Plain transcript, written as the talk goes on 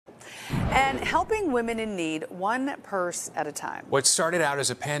And helping women in need one purse at a time. What started out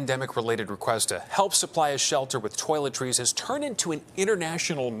as a pandemic-related request to help supply a shelter with toiletries has turned into an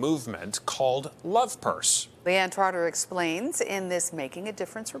international movement called LovePurse. Leanne Trotter explains in this Making a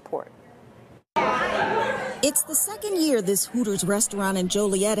Difference report. It's the second year this Hooters restaurant in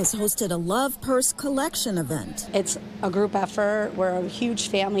Joliet has hosted a LovePurse collection event. It's a group effort. We're a huge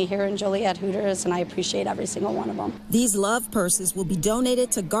family here in Joliet Hooters, and I appreciate every single one of them. These LovePurses will be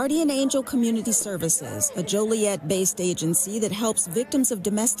donated to Guardian Angel Community Services, a Joliet-based agency that helps victims of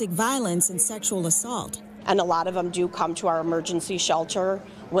domestic violence and sexual assault. And a lot of them do come to our emergency shelter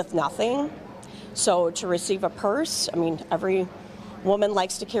with nothing. So to receive a purse, I mean, every woman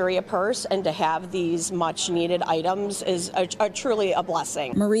likes to carry a purse, and to have these much needed items is truly a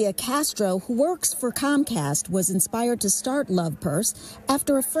blessing. Maria Castro, who works for Comcast, was inspired to start LovePurse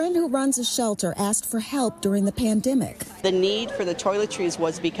after a friend who runs a shelter asked for help during the pandemic. The need for the toiletries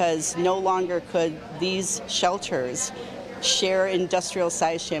was because no longer could these shelters share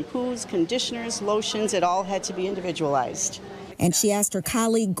industrial-sized shampoos, conditioners, lotions. It all had to be individualized. And she asked her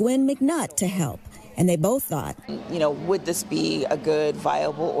colleague Gwen McNutt to help. And they both thought, would this be a good,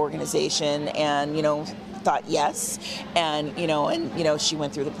 viable organization? And, thought yes. And, she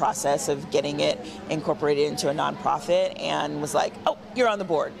went through the process of getting it incorporated into a nonprofit and was like, oh, you're on the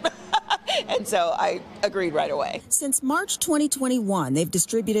board. And so I agreed right away. Since March 2021, they've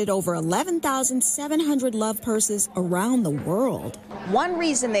distributed over 11,700 LovePurses around the world. One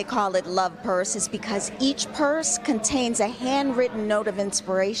reason they call it LovePurse is because each purse contains a handwritten note of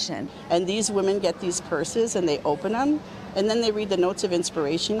inspiration. And these women get these purses and they open them, and then they read the notes of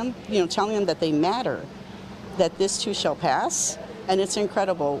inspiration, telling them that they matter, that this too shall pass. And it's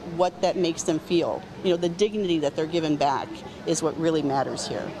incredible what that makes them feel. The dignity that they're given back is what really matters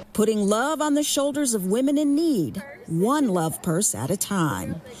here. Putting love on the shoulders of women in need, one LovePurse at a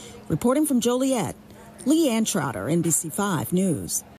time. Reporting from Joliet, Leanne Trotter, NBC5 News.